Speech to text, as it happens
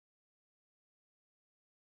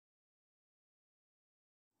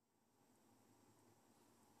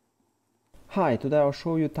Hi, today I'll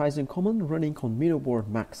show you Tizen command running on MinnowBoard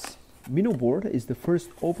MAX. MinnowBoard is the first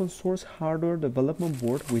open source hardware development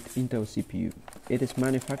board with Intel CPU. It is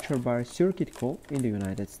manufactured by CircuitCo in the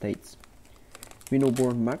United States.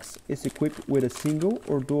 MinnowBoard MAX is equipped with a single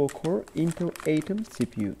or dual core Intel Atom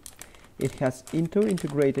CPU. It has Intel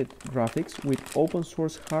integrated graphics with open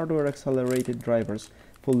source hardware accelerated drivers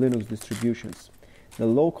for Linux distributions. The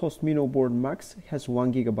low-cost MinnowBoard MAX has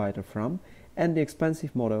 1 GB of RAM and the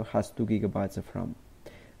expensive model has 2 GB of RAM.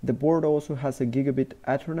 The board also has a gigabit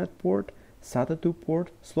Ethernet port, SATA 2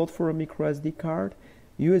 port, slot for a microSD card,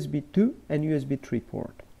 USB 2 and USB 3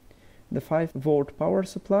 port. The 5-volt power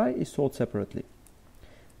supply is sold separately.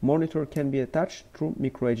 Monitor can be attached through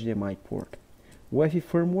microHDMI port. Wi-Fi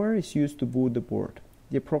firmware is used to boot the board.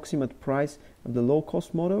 The approximate price of the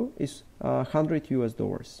low-cost model is $100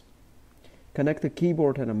 US. Connect a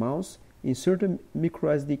keyboard and a mouse. Insert a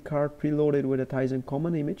microSD card preloaded with a Tizen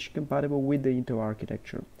common image compatible with the Intel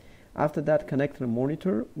architecture. After that, connect a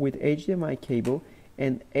monitor with HDMI cable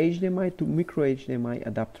and HDMI to microHDMI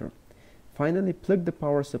adapter. Finally, plug the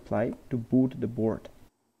power supply to boot the board.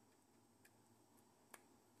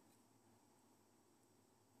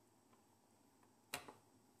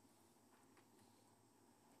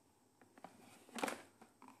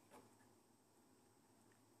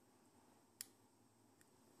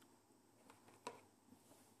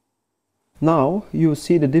 Now you will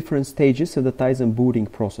see the different stages of the Tizen booting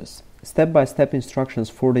process. Step-by-step instructions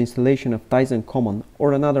for the installation of Tizen Common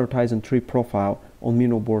or another Tizen 3 profile on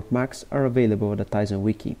MinnowBoard MAX are available at the Tizen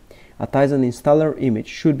wiki. A Tizen installer image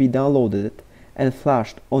should be downloaded and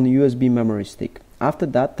flashed on a USB memory stick. After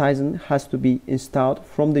that, Tizen has to be installed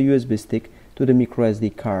from the USB stick to the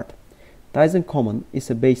microSD card. Tizen Common is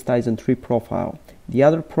a base Tizen 3 profile. The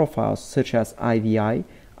other profiles, such as IVI,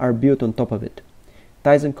 are built on top of it.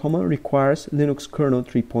 Tizen Common requires Linux kernel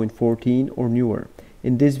 3.14 or newer.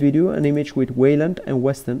 In this video, an image with Wayland and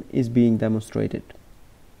Weston is being demonstrated.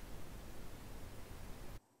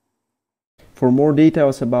 For more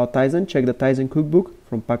details about Tizen, check the Tizen cookbook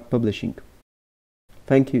from Pack Publishing.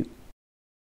 Thank you.